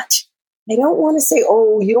seen. But I don't want to say,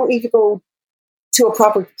 you don't need to go to a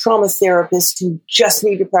proper trauma therapist. You just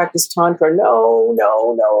need to practice Tantra. No.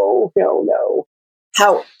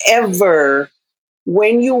 However,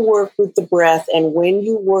 when you work with the breath and when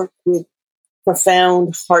you work with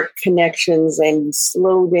profound heart connections and you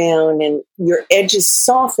slow down and your edges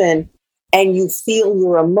soften and you feel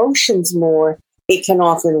your emotions more, it can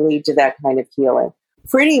often lead to that kind of healing.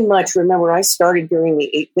 Pretty much, remember, I started during the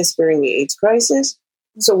AIDS crisis.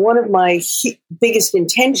 So one of my biggest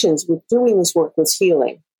intentions with doing this work was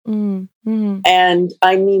healing. Mm-hmm. And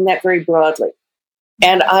I mean that very broadly.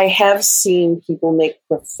 And I have seen people make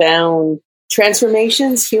profound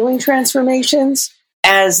transformations, healing transformations,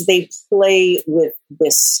 as they play with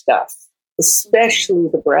this stuff, especially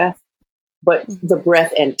the breath, but the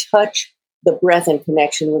breath and touch, the breath and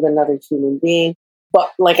connection with another human being.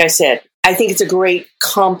 But like I said, I think it's a great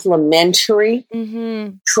complementary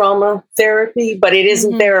trauma therapy, but it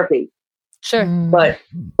isn't therapy. Sure. But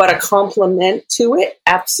a complement to it,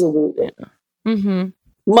 absolutely. Mm-hmm.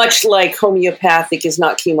 Much like homeopathic is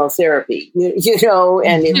not chemotherapy, you know,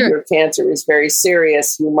 and if your cancer is very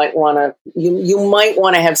serious, you might want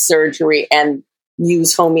to have surgery and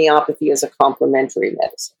use homeopathy as a complementary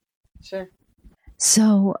medicine. Sure.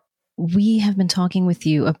 So we have been talking with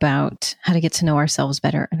you about how to get to know ourselves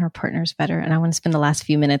better and our partners better. And I want to spend the last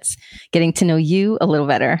few minutes getting to know you a little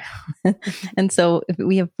better. And so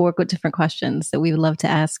we have 4 different questions that we would love to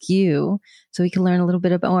ask you so we can learn a little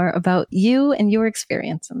bit more about you and your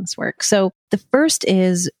experience in this work. So the first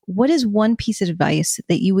is, what is one piece of advice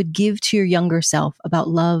that you would give to your younger self about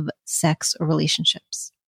love, sex, or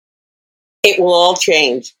relationships? It will all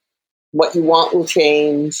change. What you want will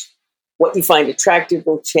change. What you find attractive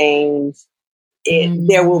will change.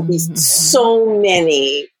 There will be so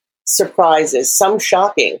many surprises, some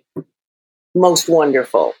shocking, most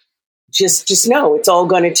wonderful. Just know it's all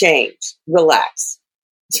going to change. Relax.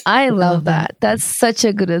 I love that. That's such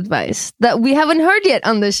a good advice that we haven't heard yet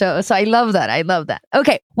on the show. So I love that. I love that.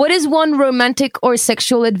 Okay. What is one romantic or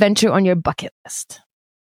sexual adventure on your bucket list?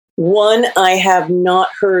 One I have not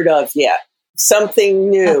heard of yet.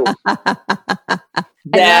 Something new.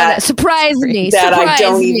 that surprise me.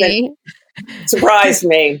 Surprise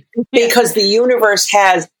me because the universe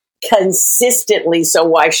has consistently. So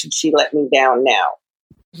why should she let me down now?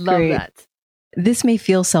 Love Great. that. This may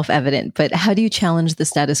feel self-evident, but how do you challenge the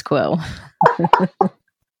status quo?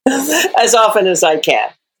 As often as I can.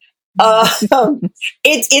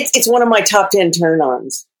 It's one of my top 10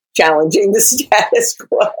 turn-ons, challenging the status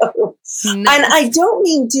quo. Nice. And I don't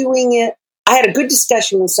mean doing it. I had a good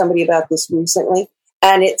discussion with somebody about this recently,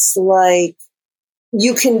 and it's like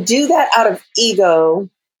you can do that out of ego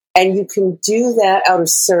and you can do that out of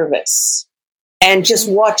service and just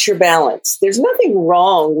watch your balance. There's nothing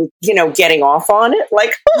wrong with, getting off on it.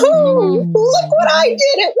 Like, oh, look what I did.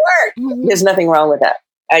 It worked. There's nothing wrong with that.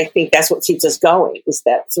 I think that's what keeps us going is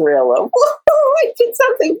that thrill of, whoa, I did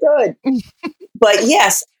something good. But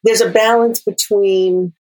yes, there's a balance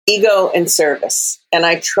between ego and service. And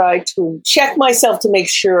I try to check myself to make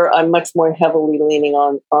sure I'm much more heavily leaning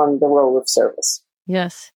on the role of service.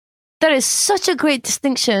 Yes. That is such a great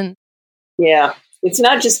distinction. Yeah. It's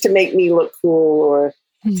not just to make me look cool or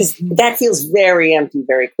because that feels very empty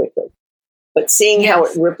very quickly. But seeing how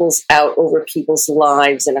it ripples out over people's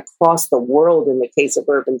lives and across the world in the case of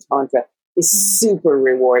Urban Tantra is super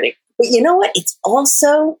rewarding. But you know what? It's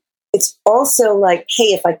also like,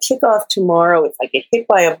 hey, if I kick off tomorrow, if I get hit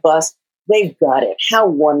by a bus, they've got it. How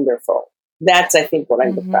wonderful. That's, I think, what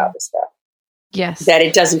I'm the proudest of. Yes. That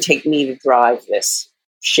it doesn't take me to drive this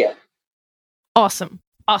ship. Awesome.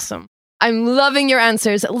 Awesome. I'm loving your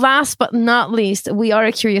answers. Last but not least, we are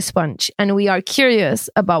a curious bunch, and we are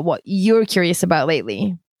curious about what you're curious about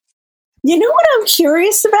lately. You know what I'm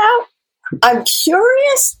curious about? I'm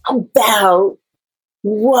curious about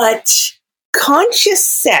what conscious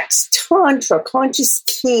sex, tantra, conscious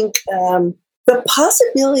kink, the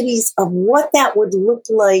possibilities of what that would look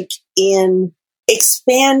like in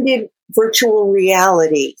expanded virtual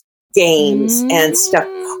reality games and stuff.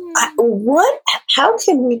 How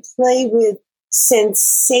can we play with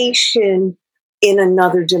sensation in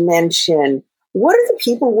another dimension? What are the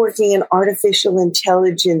people working in artificial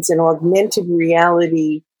intelligence and augmented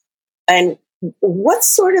reality? And what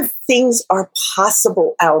sort of things are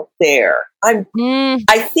possible out there? I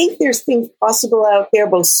think there's things possible out there,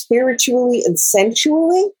 both spiritually and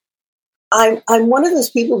sensually. I'm one of those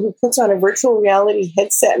people who puts on a virtual reality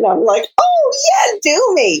headset and I'm like, oh yeah,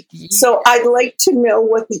 do me. So I'd like to know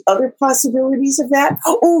what the other possibilities of that.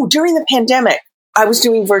 Oh, during the pandemic, I was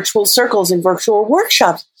doing virtual circles and virtual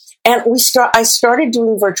workshops, and I started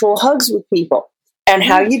doing virtual hugs with people. And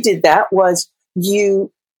how you did that was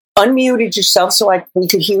you unmuted yourself so we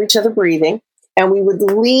could hear each other breathing, and we would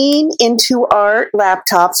lean into our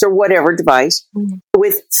laptops or whatever device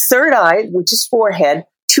with third eye, which is forehead,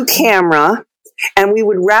 to camera, and we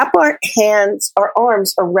would wrap our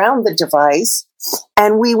arms around the device,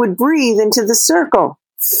 and we would breathe into the circle.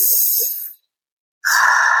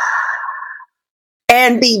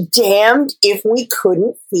 And be damned if we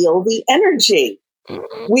couldn't feel the energy.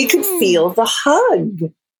 We could feel the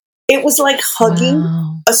hug. It was like hugging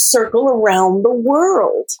a circle around the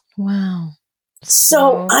world. Wow.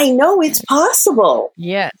 So I know it's possible.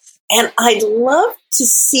 Yes. And I'd love to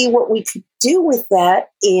see what we could do with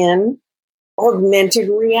that in augmented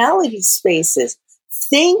reality spaces.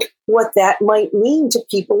 Think what that might mean to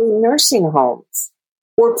people in nursing homes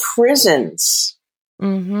or prisons.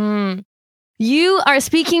 Mm-hmm. You are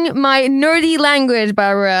speaking my nerdy language,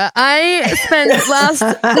 Barbara. I spent last,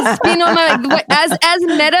 being on my, as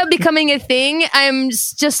meta becoming a thing, I'm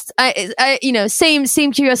just,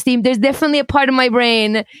 same curiosity. There's definitely a part of my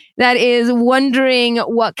brain that is wondering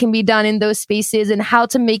what can be done in those spaces and how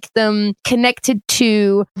to make them connected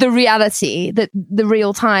to the reality, the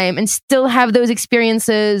real time, and still have those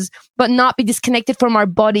experiences, but not be disconnected from our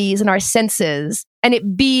bodies and our senses. And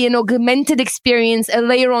it be an augmented experience, a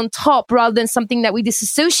layer on top, rather than something that we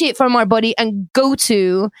disassociate from our body and go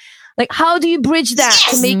to. Like, how do you bridge that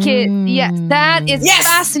to make it? Yes, that is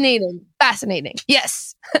fascinating. Fascinating.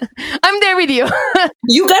 Yes. I'm there with you.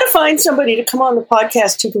 You got to find somebody to come on the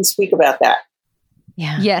podcast who can speak about that.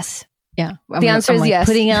 Yeah. Yes. Yeah. The answer is yes.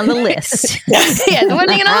 Putting it on the list. Yes,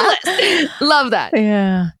 putting it on the list. Love that.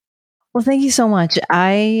 Yeah. Well, thank you so much.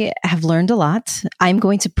 I have learned a lot. I'm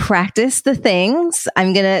going to practice the things.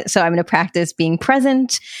 I'm going to practice being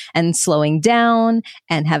present and slowing down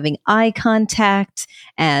and having eye contact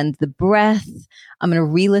and the breath. I'm going to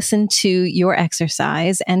re-listen to your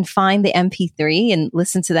exercise and find the MP3 and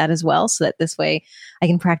listen to that as well, so that this way I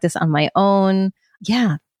can practice on my own.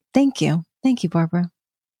 Yeah. Thank you. Thank you, Barbara.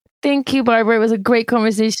 Thank you, Barbara. It was a great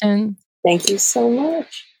conversation. Thank you so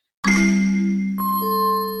much.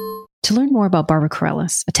 To learn more about Barbara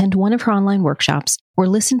Carrellas, attend one of her online workshops, or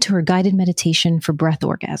listen to her guided meditation for breath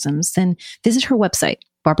orgasms, then visit her website,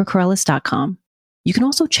 barbaracarrellas.com. You can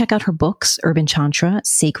also check out her books, Urban Tantra,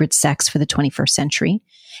 Sacred Sex for the 21st Century,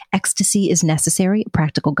 Ecstasy is Necessary, a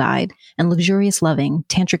Practical Guide, and Luxurious Loving,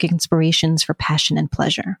 Tantric Inspirations for Passion and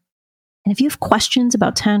Pleasure. And if you have questions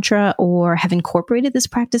about Tantra or have incorporated this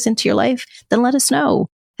practice into your life, then let us know.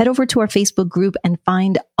 Head over to our Facebook group and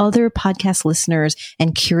find other podcast listeners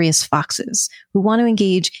and curious foxes who want to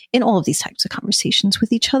engage in all of these types of conversations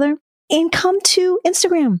with each other. And come to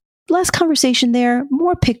Instagram. Less conversation there,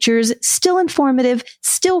 more pictures, still informative,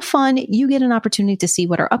 still fun. You get an opportunity to see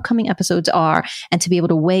what our upcoming episodes are and to be able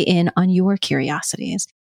to weigh in on your curiosities.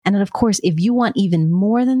 And then, of course, if you want even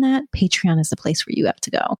more than that, Patreon is the place where you have to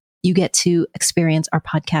go. You get to experience our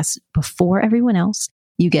podcast before everyone else.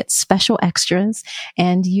 You get special extras,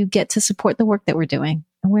 and you get to support the work that we're doing.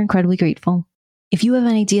 And we're incredibly grateful. If you have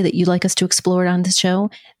an idea that you'd like us to explore on the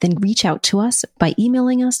show, then reach out to us by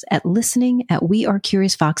emailing us at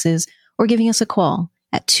listening@wearecuriousfoxes or giving us a call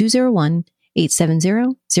at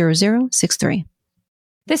 201-870-0063.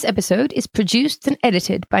 This episode is produced and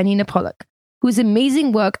edited by Nina Pollock, whose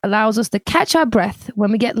amazing work allows us to catch our breath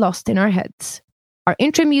when we get lost in our heads. Our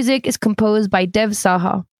intro music is composed by Dev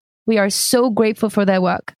Saha. We are so grateful for their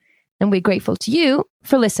work, and we're grateful to you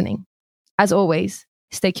for listening. As always,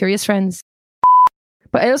 stay curious, friends.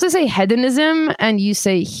 But I also say hedonism, and you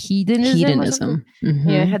say hedonism. Hedonism. Mm-hmm.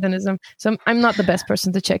 Yeah, hedonism. So I'm not the best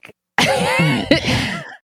person to check.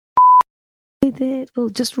 With it, we'll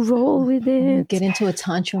just roll with it. Get into a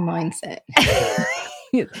Tantra mindset.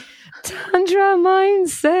 Tantra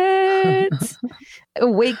mindset.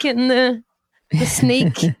 Awaken the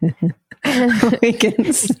snake.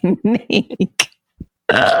 Awaken snake.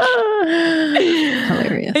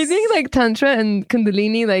 Hilarious. I think like Tantra and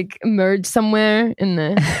Kundalini like merge somewhere in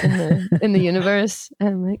the universe. And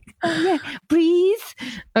I'm like, oh yeah, breathe.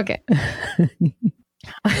 Okay.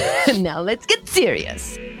 Now let's get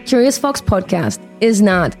serious. Curious Fox Podcast is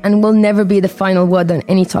not and will never be the final word on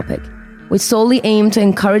any topic. We solely aim to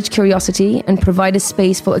encourage curiosity and provide a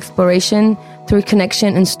space for exploration through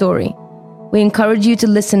connection and story. We encourage you to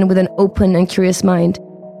listen with an open and curious mind,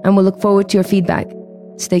 and we'll look forward to your feedback.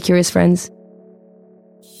 Stay curious, friends.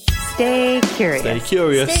 Stay curious. Stay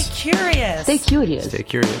curious. Stay curious. Stay curious. Stay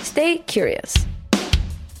curious. Stay curious.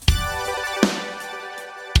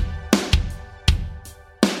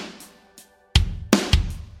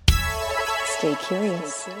 Stay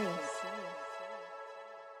curious.